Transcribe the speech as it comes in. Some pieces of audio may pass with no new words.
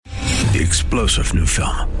the explosive new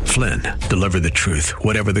film, Flynn, Deliver the Truth,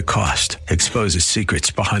 Whatever the Cost, exposes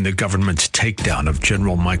secrets behind the government's takedown of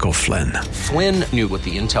General Michael Flynn. Flynn knew what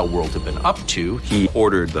the intel world had been up to. He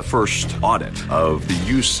ordered the first audit of the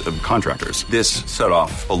use of contractors. This set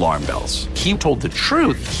off alarm bells. He told the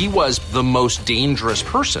truth. He was the most dangerous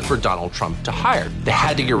person for Donald Trump to hire. They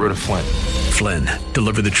had to get rid of Flynn. Flynn,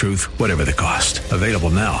 Deliver the Truth, Whatever the Cost. Available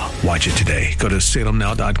now. Watch it today. Go to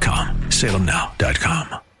salemnow.com.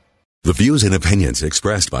 salemnow.com. The views and opinions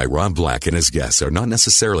expressed by Rob Black and his guests are not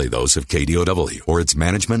necessarily those of KDOW or its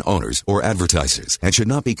management, owners, or advertisers and should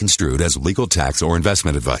not be construed as legal, tax, or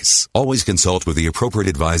investment advice. Always consult with the appropriate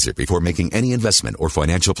advisor before making any investment or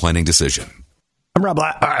financial planning decision. I'm Rob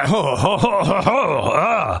Black.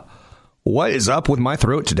 What is up with my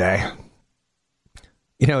throat today?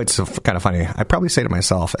 You know, it's kind of funny. I probably say to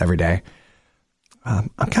myself every day, I'm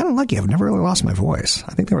kind of lucky. I've never really lost my voice.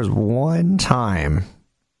 I think there was one time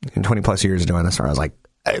in 20 plus years of doing this where I was like,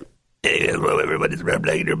 everybody's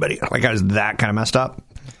everybody. Like I was that kind of messed up.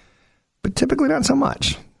 But typically not so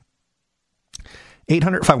much.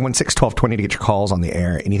 800-516-1220 to get your calls on the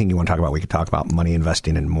air. Anything you want to talk about, we could talk about money,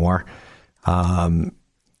 investing, and more.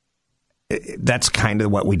 That's kind of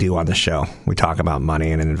what we do on the show. We talk about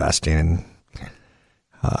money and investing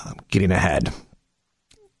and getting ahead.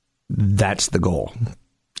 That's the goal.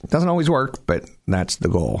 It doesn't always work, but that's the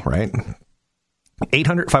goal, right?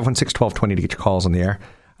 800-516-1220 to get your calls on the air.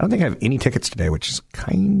 I don't think I have any tickets today, which is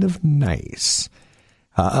kind of nice.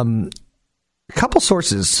 A couple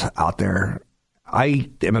sources out there. I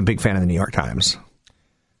am a big fan of the New York Times.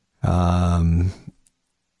 I'm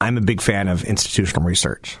a big fan of institutional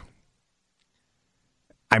research.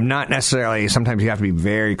 I'm not necessarily, sometimes you have to be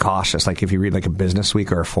very cautious. Like if you read like a Business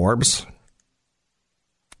Week or a Forbes,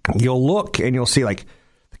 you'll look and you'll see like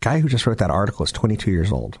the guy who just wrote that article is 22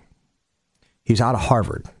 years old. He's out of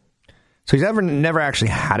Harvard. So he's never actually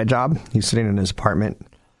had a job. He's sitting in his apartment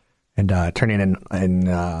and turning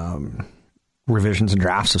in revisions and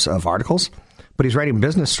drafts of articles. But he's writing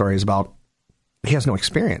business stories about, he has no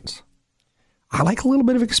experience. I like a little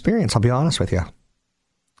bit of experience, I'll be honest with you.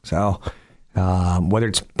 So whether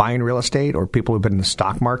it's buying real estate or people who've been in the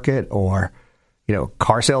stock market or, you know,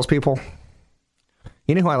 car salespeople.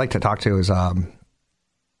 You know who I like to talk to is, I've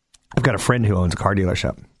got a friend who owns a car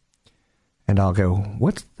dealership. And I'll go,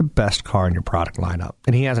 what's the best car in your product lineup?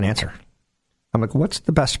 And he has an answer. I'm like, what's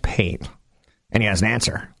the best paint? And he has an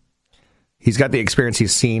answer. He's got the experience.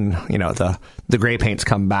 He's seen, you know, the gray paints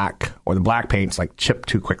come back or the black paints like chip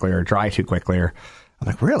too quickly or dry too quickly. Or I'm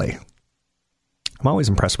like, really? I'm always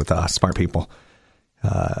impressed with smart people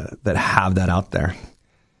that have that out there.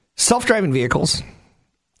 Self-driving vehicles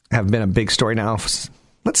have been a big story now for,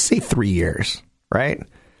 let's say, 3 years, right?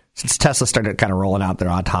 Since Tesla started kind of rolling out their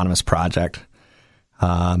autonomous project.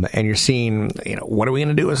 And you're seeing, you know, what are we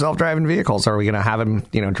going to do with self-driving vehicles? Are we going to have them,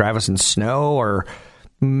 you know, drive us in snow or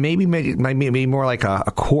maybe more like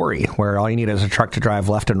a quarry where all you need is a truck to drive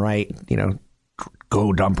left and right, you know,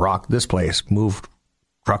 go dump rock this place, move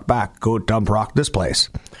truck back, go dump rock this place.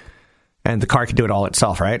 And the car can do it all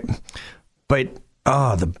itself, right? But,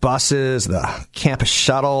 the buses, the campus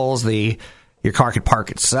shuttles, your car could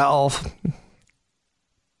park itself.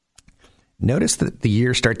 Notice that the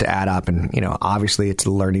years start to add up and, you know, obviously it's a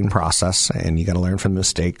learning process and you got to learn from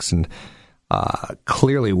mistakes. And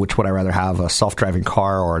clearly, which would I rather have, a self-driving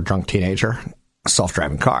car or a drunk teenager? A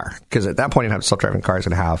self-driving car. Because at that point, a self-driving car is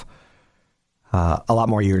going to have a lot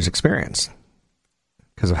more years experience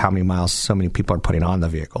because of how many miles so many people are putting on the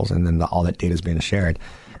vehicles and then all that data is being shared.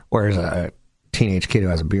 Whereas a teenage kid who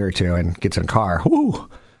has a beer or two and gets in a car, whoo,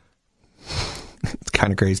 it's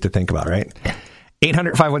kind of crazy to think about, right?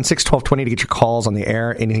 800-516-1220 to get your calls on the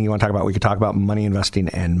air. Anything you want to talk about, we could talk about money, investing,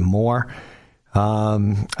 and more.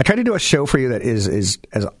 I try to do a show for you that is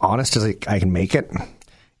as honest as I can make it.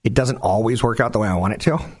 It doesn't always work out the way I want it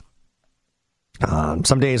to.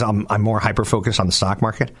 Some days I'm more hyper-focused on the stock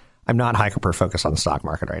market. I'm not hyper-focused on the stock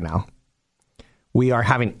market right now. We are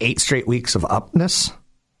having 8 straight weeks of upness.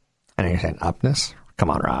 I know you're saying upness.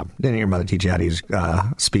 Come on, Rob. Didn't your mother teach you how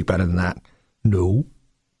to speak better than that? No.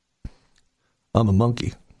 I'm a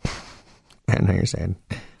monkey. And now you're saying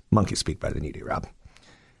monkeys speak better than you do, Rob.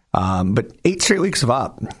 But 8 straight weeks of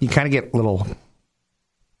up, you kind of get a little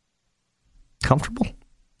comfortable.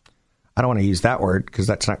 I don't want to use that word because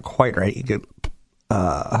that's not quite right. You get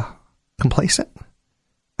complacent.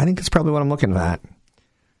 I think that's probably what I'm looking at.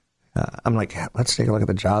 I'm like, let's take a look at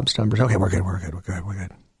the jobs numbers. Okay, we're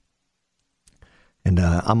good. And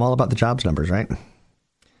I'm all about the jobs numbers, right?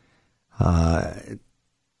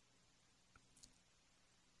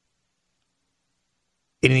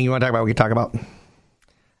 Anything you want to talk about, we can talk about.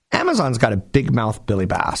 Amazon's got a big mouth Billy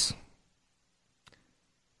Bass,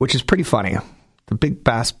 which is pretty funny. The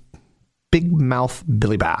big mouth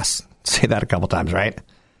Billy Bass. Say that a couple times, right?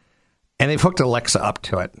 And they've hooked Alexa up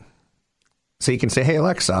to it. So you can say, hey,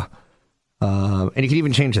 Alexa. And you can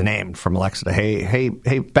even change the name from Alexa to, hey,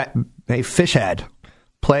 Fishhead,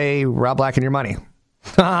 play Rob Black and Your Money.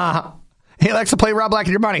 Hey, Alexa, play Rob Black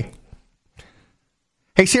and Your Money.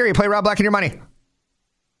 Hey, Siri, play Rob Black and Your Money.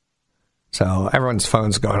 So everyone's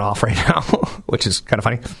phone's going off right now, which is kind of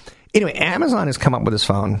funny. Anyway, Amazon has come up with this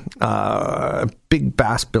phone, big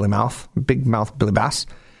mouth Billy Bass.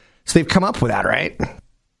 So they've come up with that, right?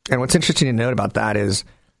 And what's interesting to note about that is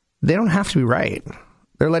they don't have to be right.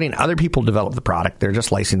 They're letting other people develop the product. They're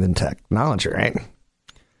just licensing the technology, right?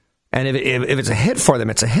 And if it's a hit for them,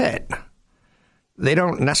 it's a hit. They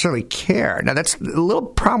don't necessarily care. Now, that's the little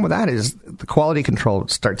problem with that is the quality control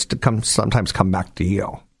starts to sometimes come back to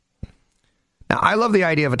you. Now, I love the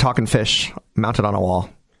idea of a talking fish mounted on a wall.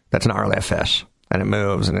 That's an RLF fish, and it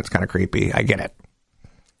moves, and it's kind of creepy. I get it.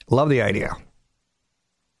 Love the idea.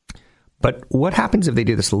 But what happens if they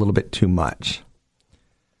do this a little bit too much?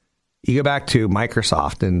 You go back to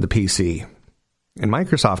Microsoft and the PC, and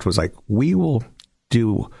Microsoft was like, we will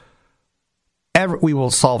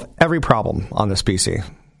solve every problem on this PC.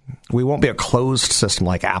 We won't be a closed system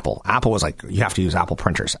like Apple. Apple was like, you have to use Apple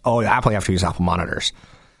printers. Oh, Apple, you have to use Apple monitors.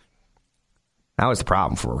 That was the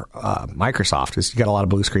problem for Microsoft, is you got a lot of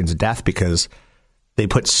blue screens of death because they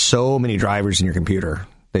put so many drivers in your computer.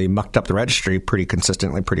 They mucked up the registry pretty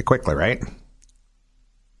consistently, pretty quickly, right?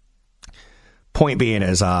 Point being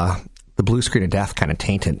is the blue screen of death kind of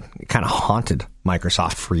tainted, it kind of haunted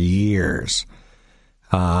Microsoft for years.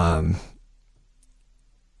 And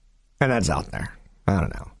that's out there. I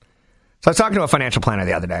don't know. So I was talking to a financial planner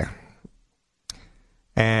the other day,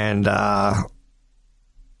 and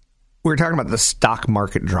we were talking about the stock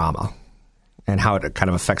market drama and how it kind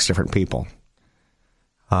of affects different people.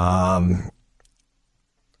 A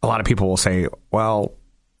lot of people will say, well,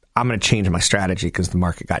 I'm going to change my strategy because the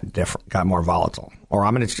market got more volatile. Or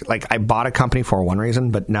I'm going to, I bought a company for one reason,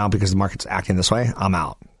 but now because the market's acting this way, I'm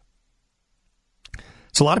out.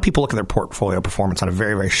 So a lot of people look at their portfolio performance on a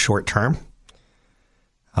very, very short term.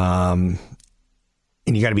 And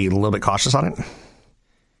you got to be a little bit cautious on it.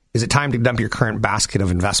 Is it time to dump your current basket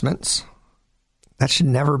of investments? That should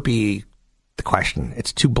never be the question.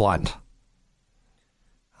 It's too blunt.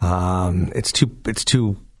 It's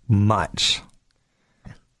too much.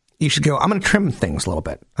 You should go, I'm going to trim things a little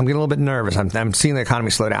bit. I'm getting a little bit nervous. I'm seeing the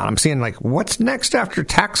economy slow down. I'm seeing what's next after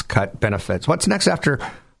tax cut benefits? What's next after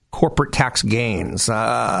corporate tax gains?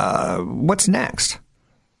 What's next?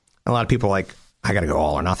 A lot of people are like, I got to go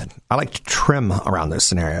all or nothing. I like to trim around those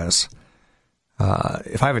scenarios.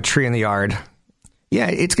 If I have a tree in the yard, yeah,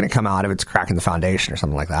 it's going to come out if it's cracking the foundation or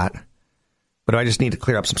something like that. But if I just need to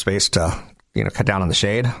clear up some space to, cut down on the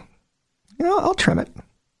shade, I'll trim it.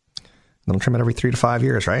 Then I'll trim it every 3 to 5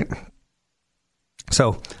 years, right? So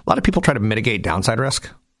a lot of people try to mitigate downside risk,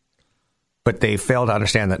 but they fail to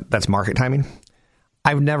understand that that's market timing.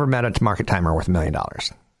 I've never met a market timer worth $1 million.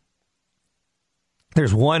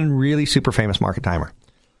 There's one really super famous market timer.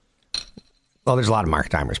 Well, there's a lot of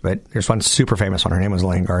market timers, but there's one super famous one. Her name was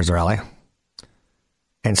Elaine Garzarelli.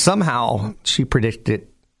 And somehow she predicted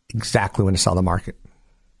exactly when to sell the market.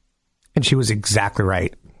 And she was exactly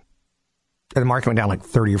right. And the market went down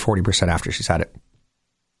 30 or 40% after she said it.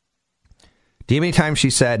 Do you know how many times she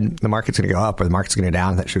said the market's going to go up or the market's going to go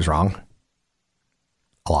down that she was wrong?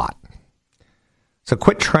 A lot. So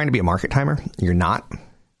quit trying to be a market timer. You're not.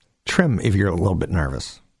 Trim if you're a little bit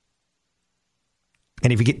nervous.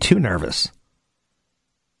 And if you get too nervous,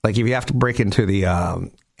 if you have to break into the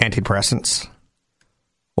antidepressants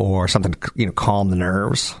or something to calm the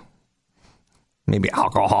nerves, maybe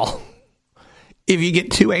alcohol. If you get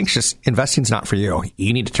too anxious, investing's not for you.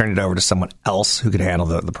 You need to turn it over to someone else who can handle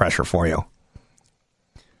the pressure for you.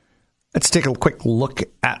 Let's take a quick look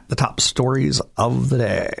at the top stories of the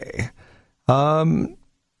day.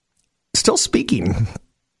 Still speaking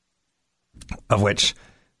of which,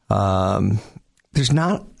 there's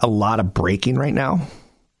not a lot of breaking right now.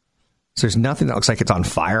 So there's nothing that looks like it's on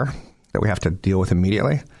fire that we have to deal with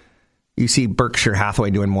immediately. You see Berkshire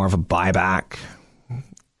Hathaway doing more of a buyback.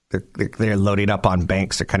 They're loading up on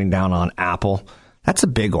banks. They're cutting down on Apple. That's a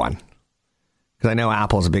big one. Because I know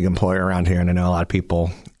Apple is a big employer around here, and I know a lot of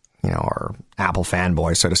people, are Apple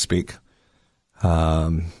fanboys, so to speak.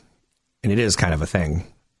 And it is kind of a thing.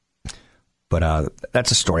 But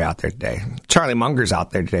that's a story out there today. Charlie Munger's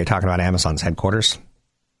out there today talking about Amazon's headquarters.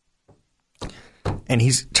 And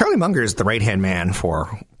Charlie Munger is the right-hand man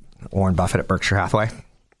for Warren Buffett at Berkshire Hathaway.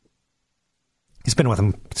 He's been with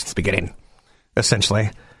him since the beginning, essentially.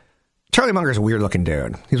 Charlie Munger's a weird-looking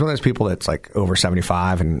dude. He's one of those people that's like over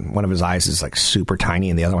 75, and one of his eyes is like super tiny,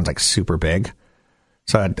 and the other one's like super big.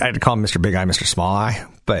 So I had to call him Mr. Big Eye, Mr. Small Eye,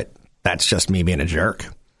 but that's just me being a jerk.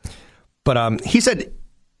 But he said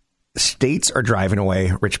states are driving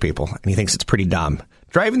away rich people, and he thinks it's pretty dumb.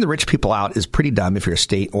 Driving the rich people out is pretty dumb if you're a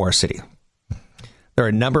state or a city. There are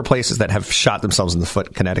a number of places that have shot themselves in the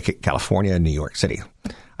foot: Connecticut, California, and New York City.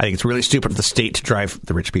 I think it's really stupid of the state to drive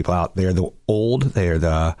the rich people out. They're the old.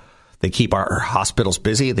 They keep our hospitals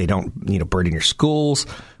busy. They don't, burden your schools,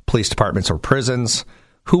 police departments, or prisons.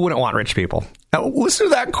 Who wouldn't want rich people? Now, listen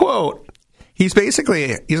to that quote. He's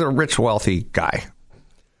a rich, wealthy guy.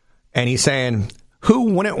 And he's saying,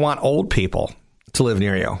 who wouldn't want old people to live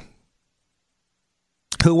near you?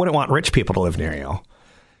 Who wouldn't want rich people to live near you?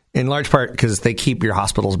 In large part because they keep your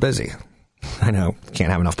hospitals busy. I know,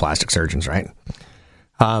 can't have enough plastic surgeons, right?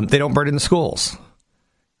 They don't burden the schools.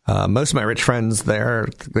 Most of my rich friends they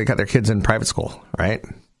got their kids in private school, right?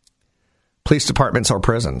 Police departments or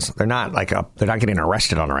prisons. They're not getting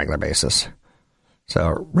arrested on a regular basis.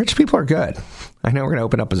 So rich people are good. I know we're going to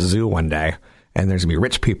open up a zoo one day, and there's going to be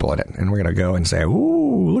rich people in it, and we're going to go and say,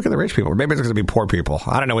 ooh, look at the rich people. Or maybe there's going to be poor people.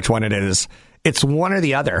 I don't know which one it is. It's one or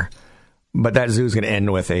the other, but that zoo is going to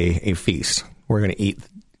end with a feast. We're going to eat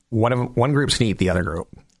one group's going to eat the other group.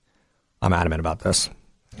 I'm adamant about this.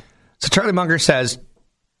 So Charlie Munger says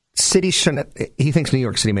cities shouldn't. He thinks New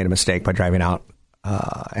York City made a mistake by driving out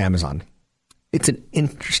Amazon. It's an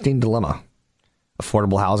interesting dilemma.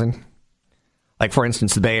 Affordable housing. Like, for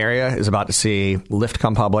instance, the Bay Area is about to see Lyft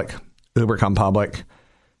come public, Uber come public,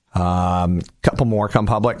 couple more come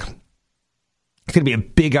public. It's going to be a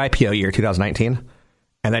big IPO year, 2019,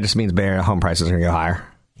 and that just means Bay Area home prices are going to go higher.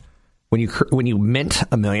 When you mint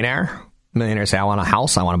a millionaires say, I want a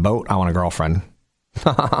house, I want a boat, I want a girlfriend,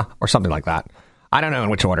 or something like that. I don't know in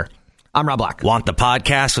which order. I'm Rob Black. Want the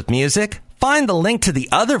podcast with music? Find the link to the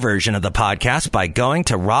other version of the podcast by going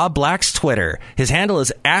to Rob Black's Twitter. His handle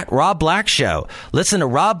is @RobBlackShow. Listen to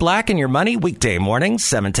Rob Black and Your Money weekday mornings,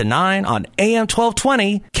 7 to 9 on AM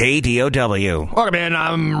 1220 KDOW. Welcome in.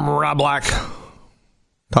 I'm Rob Black.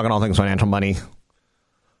 Talking all things financial, money,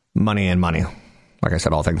 and money. Like I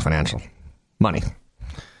said, all things financial, money.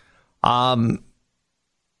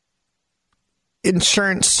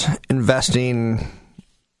 Insurance, investing,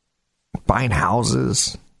 buying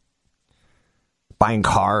houses, buying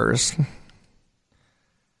cars.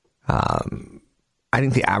 I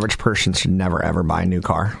think the average person should never, ever buy a new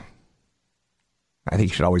car. I think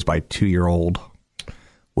you should always buy a 2-year-old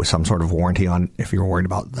with some sort of warranty on if you're worried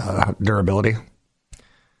about the durability.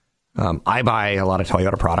 I buy a lot of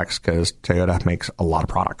Toyota products because Toyota makes a lot of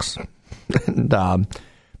products. And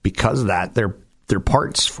because of that, their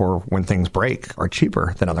parts for when things break are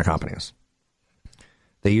cheaper than other companies.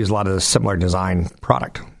 They use a lot of the similar design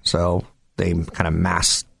product. So they kind of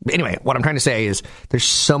mass. Anyway, what I'm trying to say is there's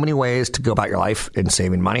so many ways to go about your life in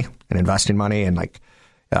saving money and investing money and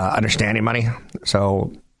understanding money.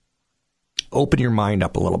 So open your mind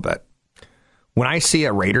up a little bit. When I see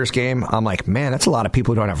a Raiders game, I'm like, man, that's a lot of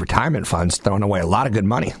people who don't have retirement funds throwing away a lot of good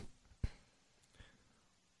money.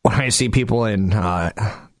 When I see people in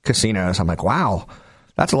casinos, I'm like, wow,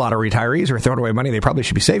 that's a lot of retirees who are throwing away money they probably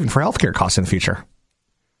should be saving for healthcare costs in the future.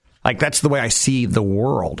 Like, that's the way I see the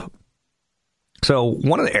world. So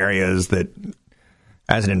one of the areas that,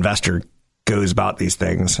 as an investor, goes about these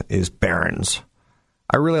things is Barron's.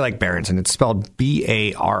 I really like Barron's, and it's spelled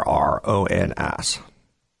Barrons.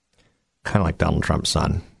 Kind of like Donald Trump's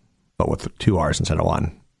son, but with 2 R's instead of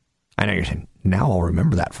 1. I know you're saying, now I'll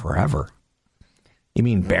remember that forever. You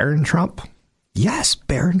mean Barron Trump? Yes,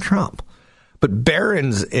 Barron Trump. But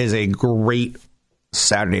Barron's is a great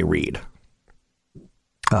Saturday read.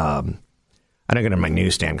 I don't go to my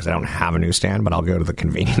newsstand because I don't have a newsstand, but I'll go to the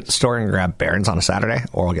convenience store and grab Barron's on a Saturday,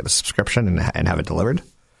 or I'll get the subscription and have it delivered.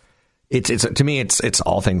 It's to me, it's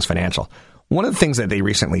all things financial. One of the things that they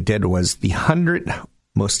recently did was the 100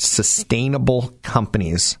 most sustainable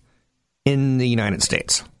companies in the United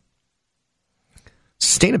States.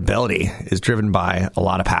 Sustainability is driven by a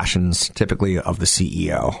lot of passions, typically of the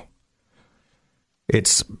CEO.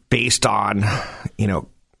 It's based on,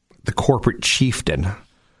 the corporate chieftain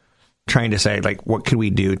trying to say, what can we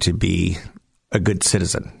do to be a good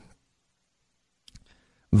citizen?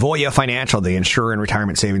 Voya Financial, the insurer and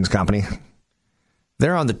retirement savings company,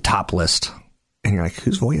 they're on the top list. And you're like,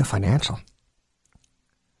 who's Voya Financial?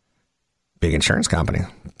 Big insurance company,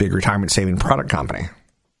 big retirement saving product company.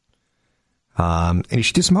 And you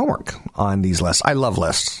should do some homework on these lists. I love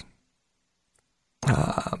lists.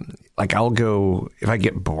 I'll go, if I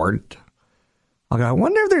get bored, I'll go, I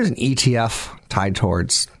wonder if there's an ETF tied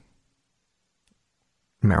towards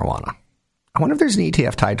marijuana. I wonder if there's an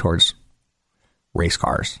ETF tied towards race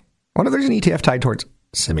cars. I wonder if there's an ETF tied towards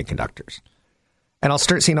semiconductors. And I'll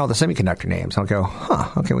start seeing all the semiconductor names. I'll go,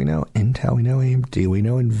 okay, we know Intel, we know AMD, we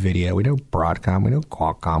know NVIDIA, we know Broadcom, we know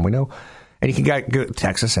Qualcomm, we know... And you can go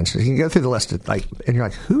Texas Instruments. You can go through the list of and you're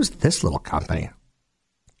like, who's this little company?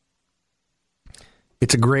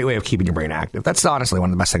 It's a great way of keeping your brain active. That's honestly one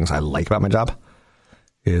of the best things I like about my job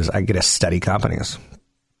is I get to study companies.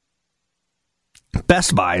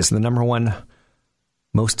 Best Buy is the number one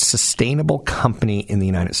most sustainable company in the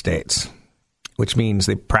United States, which means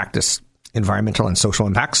they practice environmental and social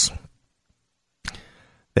impacts.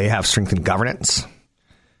 They have strengthened governance.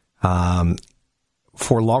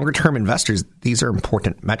 For longer-term investors, these are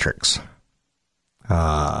important metrics.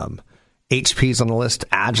 HP's on the list,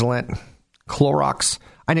 Agilent, Clorox.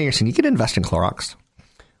 I know you're saying you can invest in Clorox,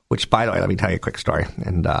 which, by the way, let me tell you a quick story,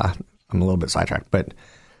 and I'm a little bit sidetracked, but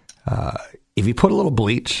if you put a little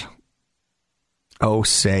bleach,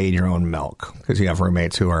 say, in your own milk, because you have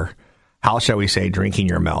roommates who are, how shall we say, drinking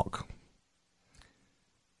your milk,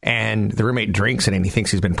 and the roommate drinks it and he thinks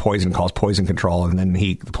he's been poisoned, calls poison control, and then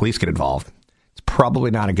the police get involved. It's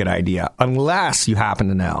probably not a good idea unless you happen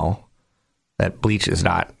to know that bleach is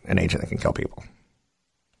not an agent that can kill people.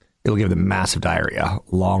 It'll give them massive diarrhea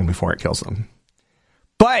long before it kills them.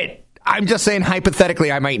 But I'm just saying,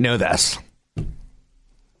 hypothetically, I might know this.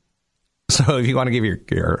 So if you want to give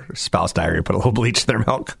your spouse diarrhea, put a little bleach in their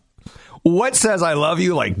milk. What says I love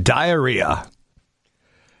you like diarrhea?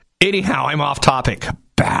 Anyhow, I'm off topic.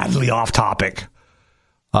 Badly off topic.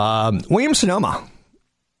 Williams-Sonoma.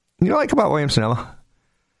 You know what I like about Williams-Sonoma?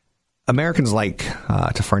 Americans like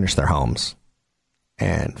to furnish their homes.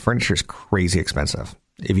 And furniture is crazy expensive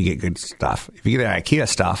if you get good stuff. If you get the IKEA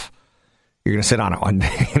stuff, you're going to sit on it one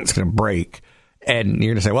day and it's going to break. And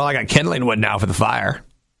you're going to say, well, I got kindling wood now for the fire.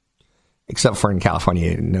 Except for in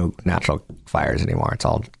California, no natural fires anymore. It's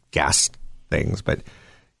all gas things. But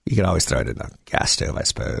you can always throw it in a gas stove, I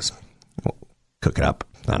suppose. Cook it up.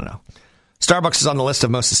 I don't know. Starbucks is on the list of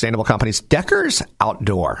most sustainable companies. Deckers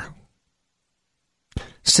Outdoor,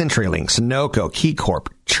 CenturyLink, Sunoco, KeyCorp,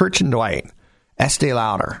 Church & Dwight, Estee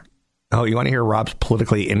Lauder. Oh, you want to hear Rob's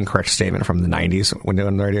politically incorrect statement from the 90s when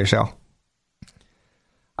doing the radio show?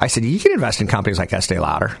 I said, you can invest in companies like Estee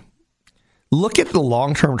Lauder. Look at the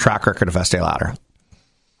long-term track record of Estee Lauder.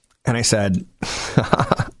 And I said,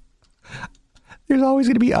 there's always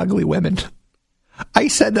going to be ugly women. I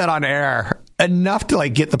said that on air enough to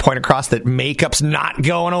get the point across that makeup's not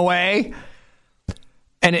going away.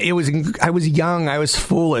 And I was young. I was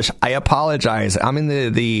foolish. I apologize. I've had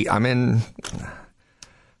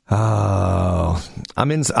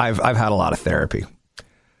a lot of therapy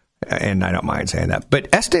and I don't mind saying that,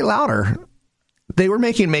 but Estee Lauder, they were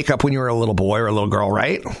making makeup when you were a little boy or a little girl,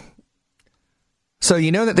 right? So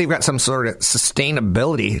you know that they've got some sort of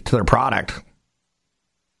sustainability to their product.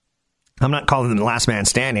 I'm not calling them the last man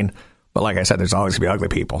standing, but like I said, there's always going to be ugly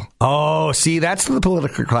people. Oh, see, that's the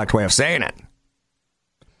politically correct way of saying it.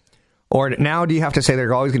 Or now do you have to say there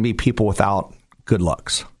are always going to be people without good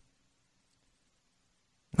looks?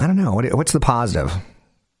 I don't know. What's the positive?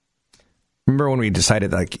 Remember when we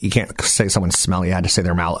decided you can't say someone's smelly, you had to say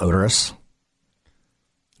they're malodorous?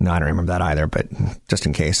 No, I don't remember that either, but just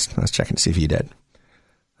in case, I was checking to see if you did.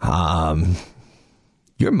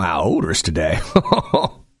 You're malodorous today.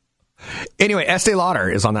 Anyway, Estee Lauder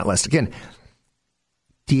is on that list. Again,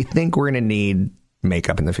 do you think we're going to need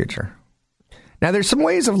makeup in the future? Now, there's some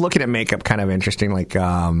ways of looking at makeup kind of interesting, like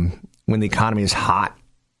when the economy is hot,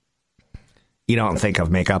 you don't think of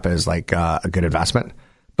makeup as a good investment.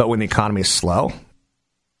 But when the economy is slow,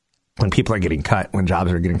 when people are getting cut, when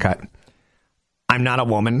jobs are getting cut, I'm not a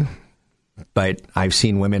woman, but I've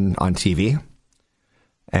seen women on TV.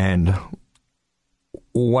 And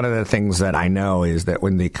one of the things that I know is that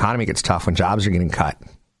when the economy gets tough, when jobs are getting cut,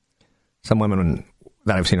 some women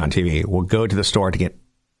that I've seen on TV will go to the store to get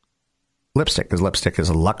lipstick, because lipstick is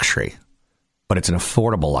a luxury, but it's an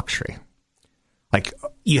affordable luxury.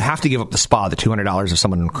 You have to give up the spa, the $200 of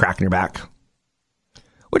someone cracking your back.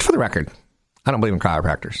 Which, for the record, I don't believe in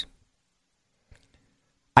chiropractors.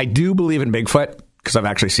 I do believe in Bigfoot, because I've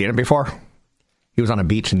actually seen it before. He was on a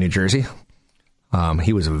beach in New Jersey.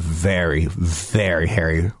 He was a very, very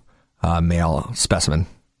hairy male specimen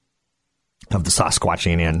of the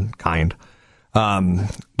Sasquatchian kind.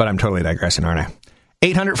 But I'm totally digressing, aren't I?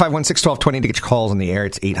 800-516-1220 to get your calls on the air.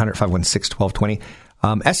 It's 800-516-1220.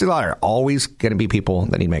 Estee Lauder, always going to be people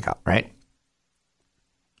that need makeup, right?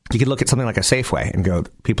 You could look at something like a Safeway and go,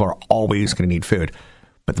 people are always going to need food,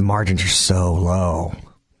 but the margins are so low.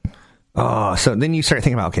 So then you start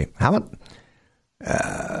thinking about, okay, how about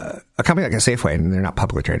a company like a Safeway, and they're not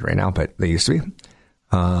publicly traded right now, but they used to be.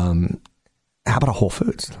 How about a Whole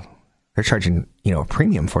Foods? They're charging, a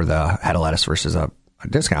premium for the head of lettuce versus a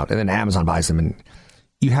discount, and then Amazon buys them, and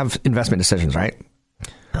you have investment decisions, right?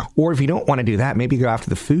 Yeah. Or if you don't want to do that, maybe go after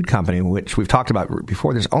the food company, which we've talked about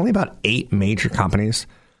before. There's only about 8 major companies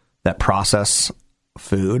that process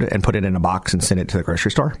food and put it in a box and send it to the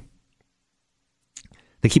grocery store.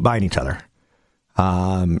 They keep buying each other.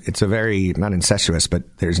 It's a very, not incestuous,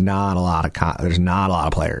 but there's not a lot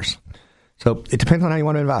of players. So it depends on how you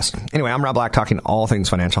want to invest. Anyway, I'm Rob Black, talking all things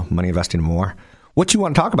financial, money, investing, and more. What you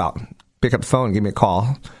want to talk about? Pick up the phone, give me a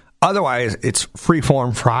call. Otherwise, it's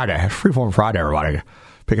Freeform Friday. Freeform Friday, everybody.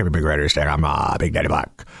 Pick up your Big Radio Stack. I'm Big Daddy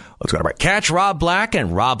Black. Let's go to break. Catch Rob Black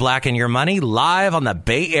and Rob Black and Your Money live on the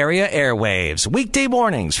Bay Area airwaves, weekday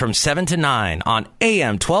mornings from 7 to 9 on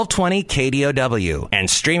AM 1220 KDOW and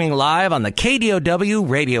streaming live on the KDOW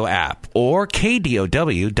radio app or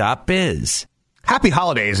KDOW.biz. Happy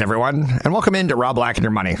holidays, everyone, and welcome into Rob Black and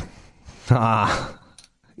Your Money.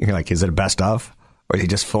 You're like, is it a best of? Or is he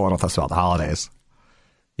just fooling with us about the holidays?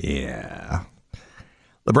 Yeah.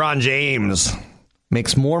 LeBron James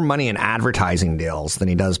makes more money in advertising deals than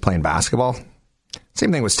he does playing basketball.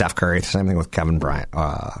 Same thing with Steph Curry. Same thing with Kevin Durant.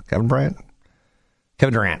 I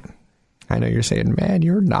know you're saying, man,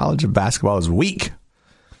 your knowledge of basketball is weak.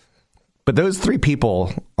 But those 3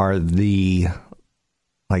 people are the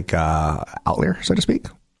outlier, so to speak,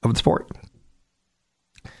 of the sport.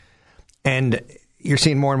 And you're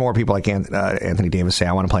seeing more and more people like Anthony Davis say,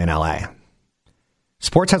 I want to play in LA.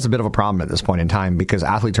 Sports has a bit of a problem at this point in time because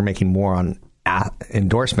athletes are making more on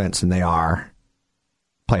endorsements than they are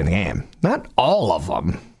playing the game. Not all of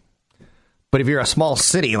them. But if you're a small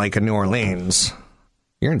city like in New Orleans,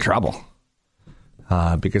 you're in trouble.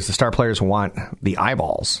 Because the star players want the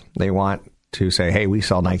eyeballs. They want to say, hey, we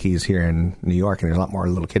sell Nikes here in New York, and there's a lot more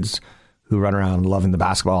little kids who run around loving the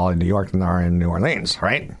basketball in New York than there are in New Orleans,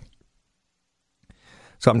 right?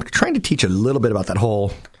 So I'm trying to teach a little bit about that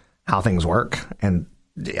whole how things work. And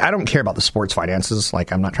I don't care about the sports finances.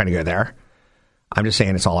 Like, I'm not trying to go there. I'm just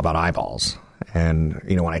saying it's all about eyeballs. And,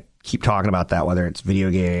 when I keep talking about that, whether it's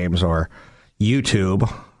video games or YouTube,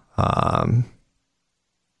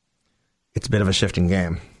 it's a bit of a shifting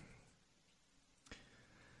game.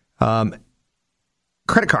 Credit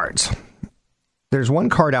cards. There's one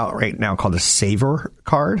card out right now called the Savor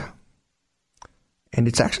card. And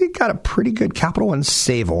it's actually got a pretty good Capital One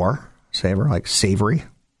Savor, like savory.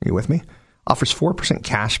 Are you with me? Offers 4%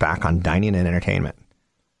 cash back on dining and entertainment.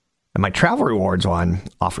 And my Travel Rewards one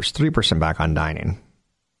offers 3% back on dining.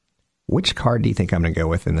 Which card do you think I'm going to go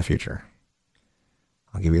with in the future?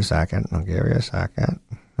 I'll give you a second.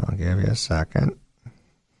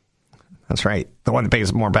 That's right. The one that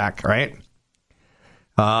pays more back, right?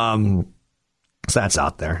 So that's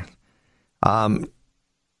out there.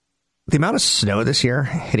 The amount of snow this year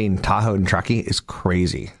hitting Tahoe and Truckee is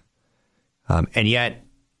crazy. And yet,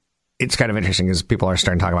 it's kind of interesting because people are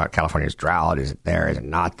starting to talk about California's drought. Is it there? Is it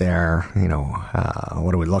not there?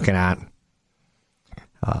 What are we looking at?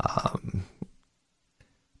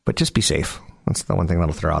 But just be safe. That's the one thing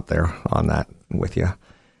that'll throw out there on that with you.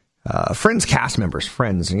 Friends cast members.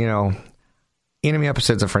 Friends, any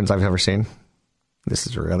episodes of Friends I've ever seen. This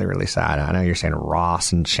is really, really sad. I know you're saying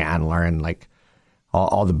Ross and Chandler and like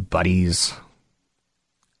all the buddies.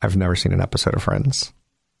 I've never seen an episode of Friends.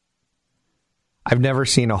 I've never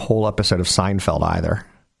seen a whole episode of Seinfeld either.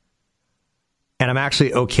 And I'm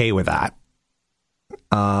actually okay with that.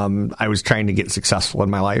 I was trying to get successful in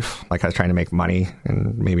my life. Like I was trying to make money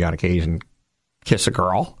and maybe on occasion kiss a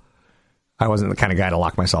girl. I wasn't the kind of guy to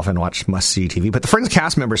lock myself in and watch must-see TV. But the Friends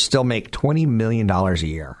cast members still make $20 million a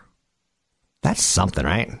year. That's something,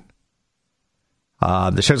 right?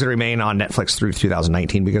 The show's going to remain on Netflix through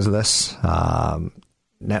 2019 because of this.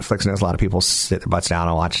 Netflix knows a lot of people sit their butts down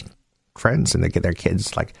and watch Friends, and they get their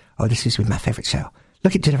kids like, oh, this used to be my favorite show.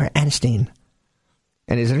 Look at Jennifer Aniston.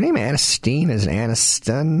 And is her name Aniston? Is it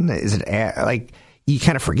Aniston? Is it like, you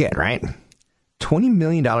kind of forget, right? $20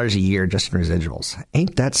 million a year just in residuals.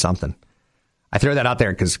 Ain't that something? I throw that out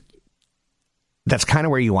there because that's kind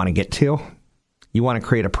of where you want to get to. You want to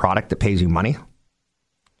create a product that pays you money.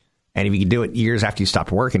 And if you can do it years after you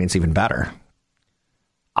stopped working, it's even better.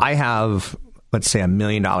 I have, let's say, $1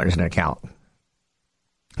 million in an account.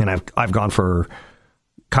 And I've gone for a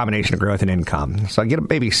combination of growth and income. So I get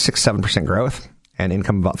maybe 6-7% growth and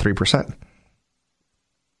income about 3%.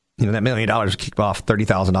 That $1 million would kick off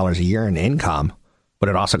 $30,000 a year in income, but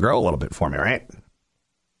it also grow a little bit for me, right?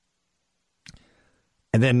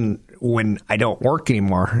 And then when I don't work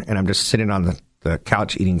anymore and I'm just sitting on the the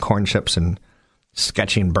couch eating corn chips and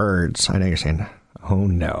sketching birds. I know you're saying, oh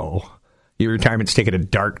no, your retirement's taking a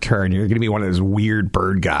dark turn. You're going to be one of those weird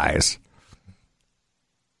bird guys.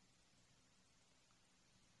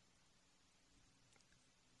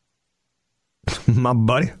 My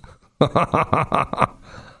buddy.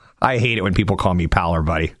 I hate it when people call me pal or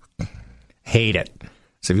buddy. Hate it.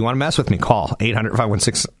 So if you want to mess with me, call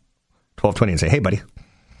 800-516-1220 and say, hey, buddy.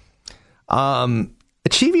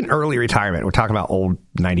 Achieving early retirement. We're talking about old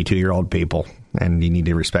 92-year-old people, and you need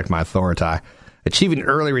to respect my authority. Achieving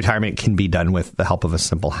early retirement can be done with the help of a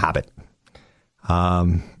simple habit. It's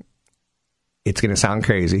going to sound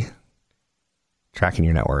crazy. Tracking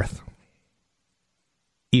your net worth.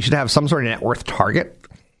 You should have some sort of net worth target.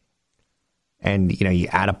 And, you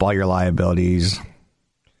add up all your liabilities.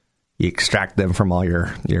 You extract them from all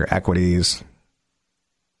your equities,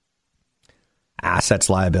 assets,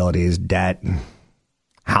 liabilities, debt,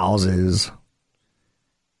 houses.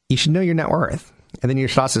 You should know your net worth. And then you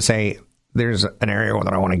should also say, there's an area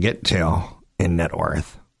that I want to get to in net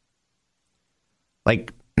worth.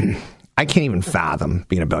 Like, I can't even fathom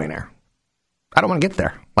being a billionaire. I don't want to get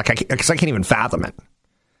there. Because I can't even fathom it.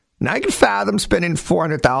 Now I can fathom spending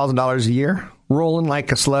 $400,000 a year, rolling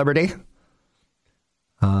like a celebrity.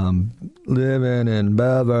 Living in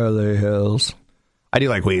Beverly Hills. I do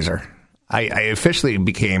like Weezer. I officially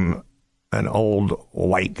became an old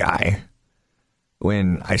white guy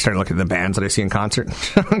when I started looking at the bands that I see in concert.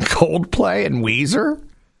 Coldplay and Weezer?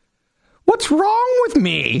 What's wrong with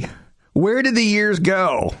me? Where did the years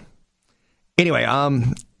go? Anyway,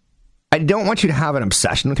 I don't want you to have an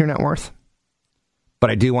obsession with your net worth. But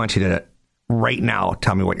I do want you to, right now,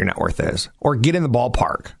 tell me what your net worth is. Or get in the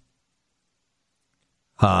ballpark.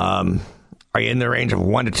 Are you in the range of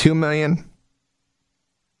 1 to 2 million?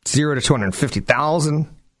 0 to 250,000?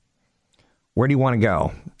 Where do you want to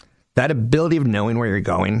go? That ability of knowing where you're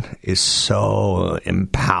going is so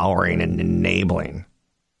empowering and enabling.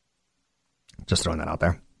 Just throwing that out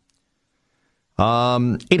there.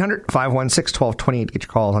 800-516-1220. Get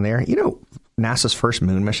your calls on there. NASA's first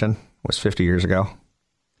moon mission was 50 years ago.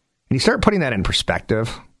 And you start putting that in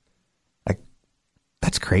perspective,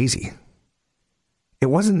 that's crazy. It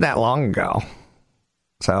wasn't that long ago.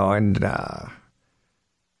 So,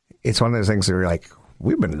 it's one of those things that we're like,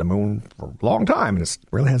 we've been to the moon for a long time, and it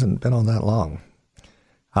really hasn't been all that long.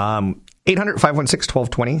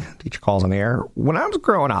 800-516-1220, get your calls on the air. When I was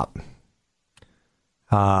growing up,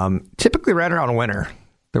 typically right around winter,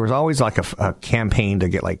 there was always like a campaign to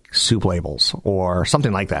get like soup labels or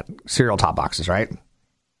something like that, cereal top boxes, right?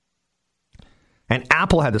 And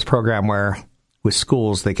Apple had this program where with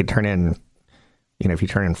schools, they could turn in, if you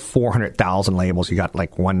turn in 400,000 labels, you got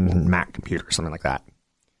like one Mac computer or something like that.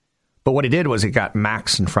 But what it did was it got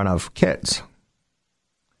Macs in front of kids.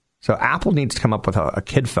 So Apple needs to come up with a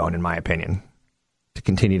kid phone, in my opinion, to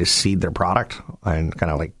continue to seed their product and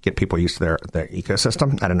kind of like get people used to their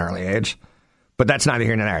ecosystem at an early age. But that's neither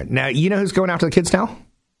here nor there. Now, you know who's going after the kids now?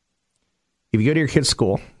 If you go to your kid's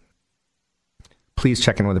school, please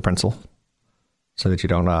check in with the principal so that you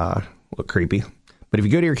don't look creepy. But if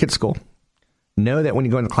you go to your kid's school, know that when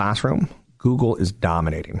you go in the classroom, Google is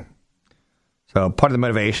dominating. So part of the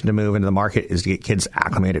motivation to move into the market is to get kids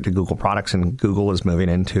acclimated to Google products, and Google is moving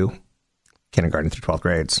into kindergarten through 12th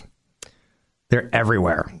grades. They're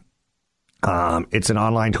everywhere. It's an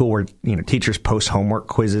online tool where teachers post homework,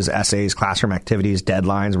 quizzes, essays, classroom activities,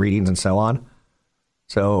 deadlines, readings, and so on.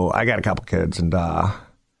 So I got a couple kids, and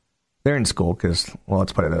they're in school because,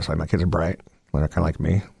 let's put it this way, my kids are bright. They're kind of like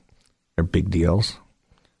me. They're big deals.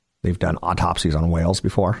 They've done autopsies on whales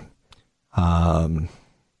before.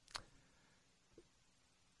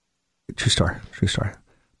 True story.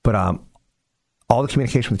 But all the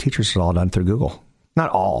communication with teachers is all done through Google. Not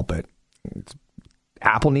all, but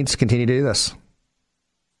Apple needs to continue to do this.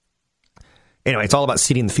 Anyway, it's all about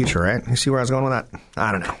seeding the future, right? You see where I was going with that?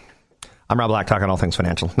 I don't know. I'm Rob Black, talking all things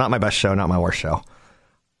financial. Not my best show, not my worst show.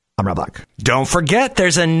 I'm Rob Black. Don't forget,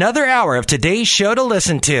 there's another hour of today's show to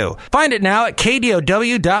listen to. Find it now at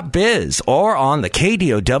KDOW.biz or on the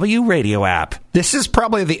KDOW radio app. This is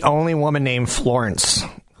probably the only woman named Florence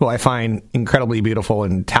who I find incredibly beautiful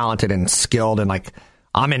and talented and skilled, and like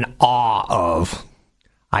I'm in awe of.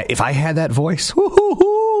 If I had that voice,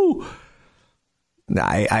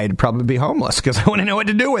 I'd probably be homeless because I wouldn't know what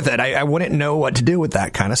to do with it. I wouldn't know what to do with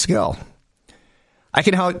that kind of skill. I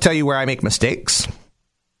can tell you where I make mistakes.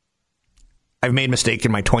 I've made mistakes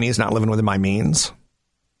in my 20s, not living within my means.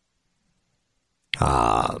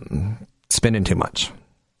 Spending too much.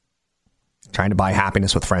 Trying to buy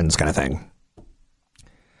happiness with friends kind of thing.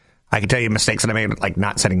 I can tell you mistakes that I made, like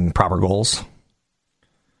not setting proper goals.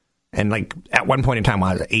 And like at one point in time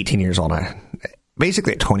when I was 18 years old,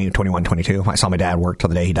 basically at 20, 21, 22, I saw my dad work till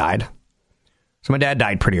the day he died. So my dad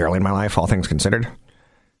died pretty early in my life, all things considered.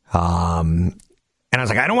 And I was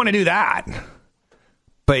like, I don't want to do that.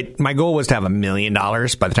 But my goal was to have $1 million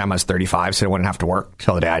by the time I was 35, so I wouldn't have to work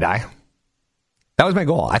till the day I die. That was my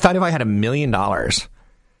goal. I thought if I had $1 million,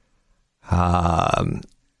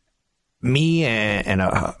 me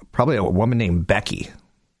and probably a woman named Becky,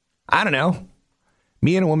 I don't know,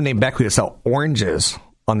 me and a woman named Becky would sell oranges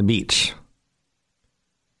on the beach.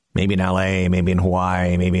 Maybe in LA, maybe in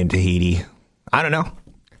Hawaii, maybe in Tahiti. I don't know.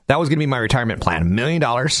 That was going to be my retirement plan. $1 million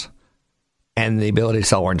and the ability to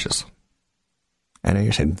sell oranges. And then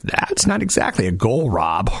you're saying, that's not exactly a goal,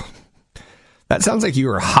 Rob. That sounds like you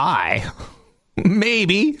were high.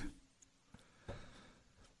 Maybe.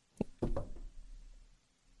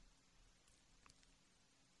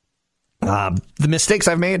 The mistakes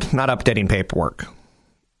I've made, not updating paperwork,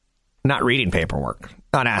 not reading paperwork,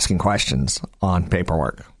 not asking questions on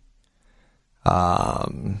paperwork,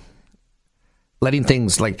 letting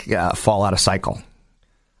things like fall out of cycle.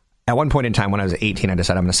 At one point in time when I was 18, I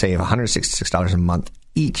decided I'm going to save $166 a month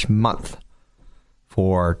each month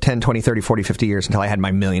for 10, 20, 30, 40, 50 years until I had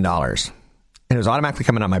my $1 million. And it was automatically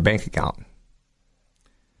coming out of my bank account.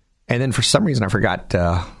 And then for some reason I forgot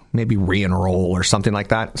maybe re-enroll or something like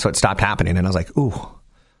that. So it stopped happening. And I was like, ooh,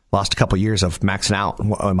 lost a couple years of maxing out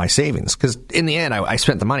my savings. Because in the end, I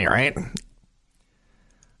spent the money, right?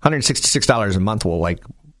 $166 a month will like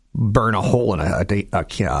burn a hole in a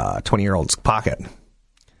 20-year-old's pocket.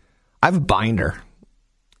 I have a binder.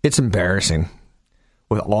 It's embarrassing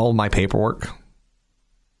with all my paperwork.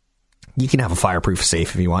 You can have a fireproof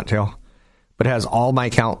safe if you want to, but it has all my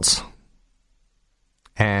accounts.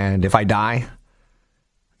 And if I die,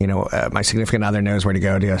 my significant other knows where to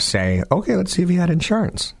go to say, okay, let's see if you had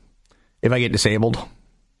insurance. If I get disabled,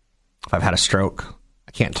 if I've had a stroke,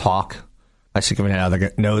 I can't talk, my significant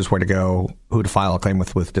other knows where to go, who to file a claim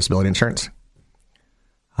with disability insurance.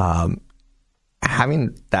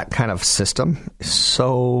 Having that kind of system is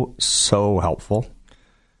so, so helpful.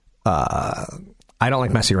 I don't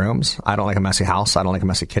like messy rooms. I don't like a messy house. I don't like a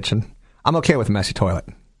messy kitchen. I'm okay with a messy toilet.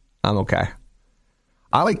 I'm okay.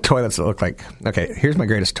 I like toilets that look like... Okay, here's my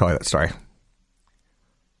greatest toilet story.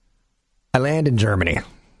 I land in Germany,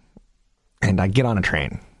 and I get on a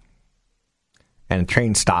train. And the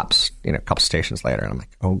train stops, a couple stations later, and I'm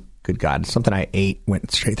like, oh, good God. Something I ate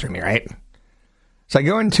went straight through me, right? So I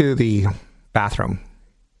go into the bathroom,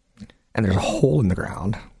 and there's a hole in the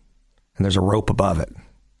ground, and there's a rope above it. I'm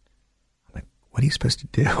like, what are you supposed to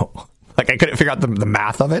do? Like, I couldn't figure out the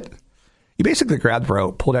math of it. You basically grab the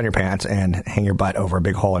rope, pull down your pants, and hang your butt over a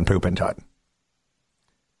big hole and poop into it.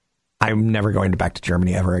 I'm never going back to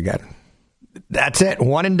Germany ever again. That's it.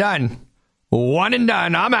 One and done. One and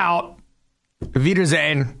done. I'm out.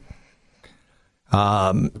 Wiedersehen.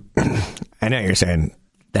 I know you're saying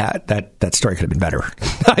that story could have been better.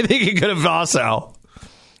 I think it could have also.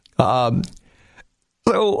 So,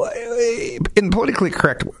 in politically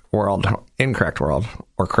correct world, incorrect world,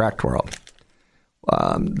 or correct world,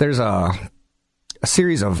 there's a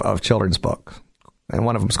series of children's books, and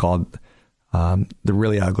one of them is called The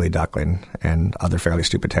Really Ugly Duckling and Other Fairly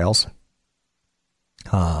Stupid Tales.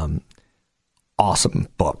 Awesome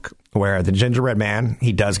book where the gingerbread man,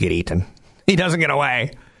 he does get eaten. He doesn't get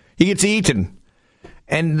away. He gets eaten.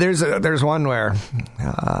 And there's one where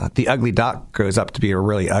the ugly duck grows up to be a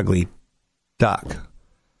really ugly duck.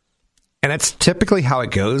 And that's typically how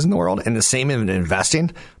it goes in the world, and the same in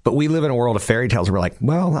investing. But we live in a world of fairy tales where we're like,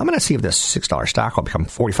 well, I'm going to see if this $6 stock will become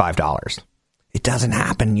 $45. It doesn't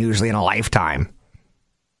happen usually in a lifetime.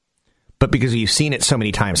 But because you've seen it so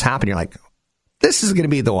many times happen, you're like, this is going to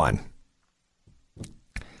be the one.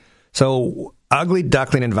 So ugly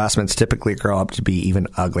duckling investments typically grow up to be even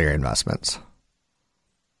uglier investments.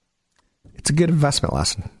 It's a good investment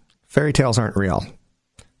lesson. Fairy tales aren't real.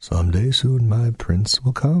 Someday soon my prince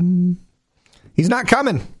will come. He's not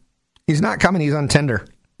coming. He's not coming. He's on Tinder.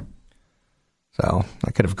 So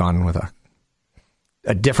I could have gone with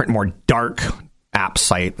a different, more dark app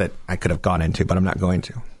site that I could have gone into, but I'm not going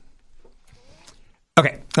to.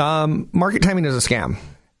 Okay. Market timing is a scam.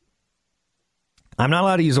 I'm not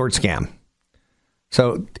allowed to use the word scam.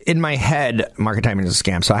 So in my head, market timing is a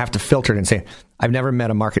scam. So I have to filter it and say, I've never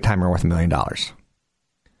met a market timer worth $1 million.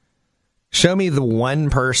 Show me the one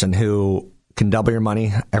person who can double your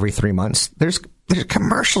money every 3 months. There's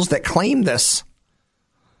commercials that claim this.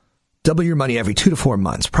 Double your money every 2 to 4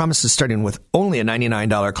 months. Promises starting with only a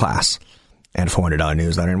 $99 class and a $400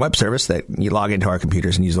 newsletter and web service that you log into our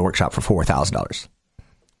computers and use the workshop for $4,000.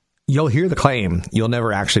 You'll hear the claim. You'll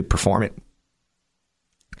never actually perform it.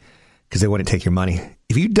 because they wouldn't take your money.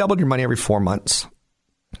 If you doubled your money every 4 months,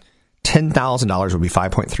 $10,000 would be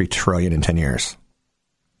 $5.3 trillion in 10 years.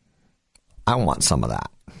 I want some of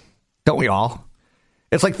that. Don't we all?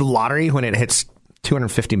 It's like the lottery when it hits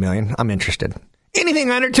 250 million. I'm interested.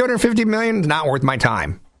 Anything under 250 million is not worth my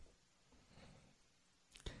time.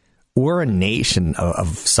 We're a nation of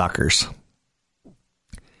suckers.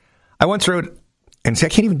 I once wrote, and see, I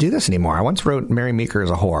can't even do this anymore. I once wrote Mary Meeker as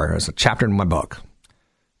a whore. It was a chapter in my book.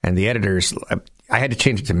 And the editors, I had to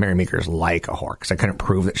change it to Mary Meeker's like a whore because I couldn't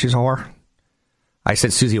prove that she's a whore. I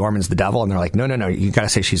said Susie Orman's the devil, and they're like, no, you got to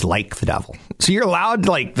say she's like the devil. So you're allowed,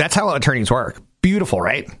 like, that's how attorneys work. Beautiful,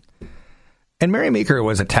 right? And Mary Meeker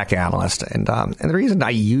was a tech analyst, and the reason I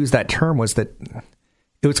used that term was that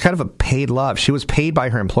it was kind of a paid love. She was paid by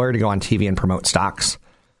her employer to go on TV and promote stocks.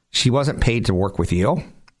 She wasn't paid to work with you.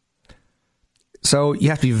 So you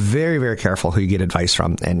have to be very, very careful who you get advice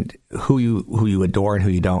from and who you adore and who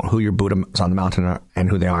you don't, who your Buddha's on the mountain are and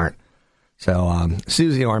who they aren't. So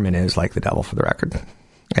Susie Orman is like the devil, for the record.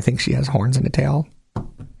 I think she has horns and a tail.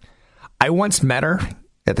 I once met her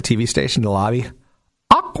at the TV station in the lobby.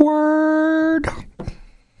 Awkward.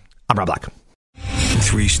 I'm Rob Black.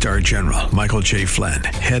 3-star General Michael J. Flynn,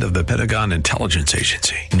 head of the Pentagon Intelligence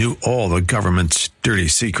Agency, knew all the government's dirty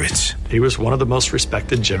secrets. He was one of the most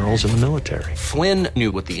respected generals in the military. Flynn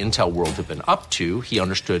knew what the intel world had been up to. He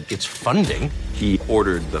understood its funding. He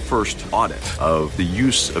ordered the first audit of the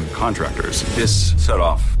use of contractors. This set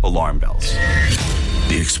off alarm bells.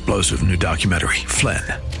 The explosive new documentary, Flynn,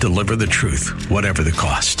 Deliver the Truth, Whatever the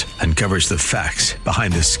Cost, uncovers the facts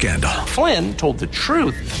behind this scandal. Flynn told the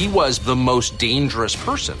truth. He was the most dangerous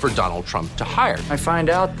person for Donald Trump to hire. I find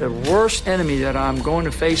out the worst enemy that I'm going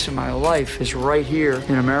to face in my life is right here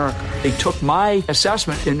in America. They took my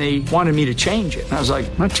assessment and they wanted me to change it. And I was like,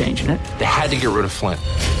 I'm not changing it. They had to get rid of Flynn.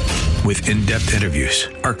 With in-depth interviews,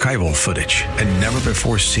 archival footage, and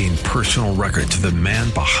never-before-seen personal records of the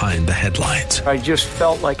man behind the headlines. I just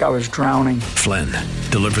felt like I was drowning. Flynn,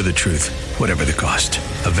 Deliver the Truth, Whatever the Cost.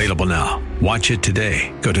 Available now. Watch it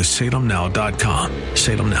today. Go to salemnow.com.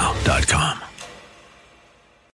 salemnow.com.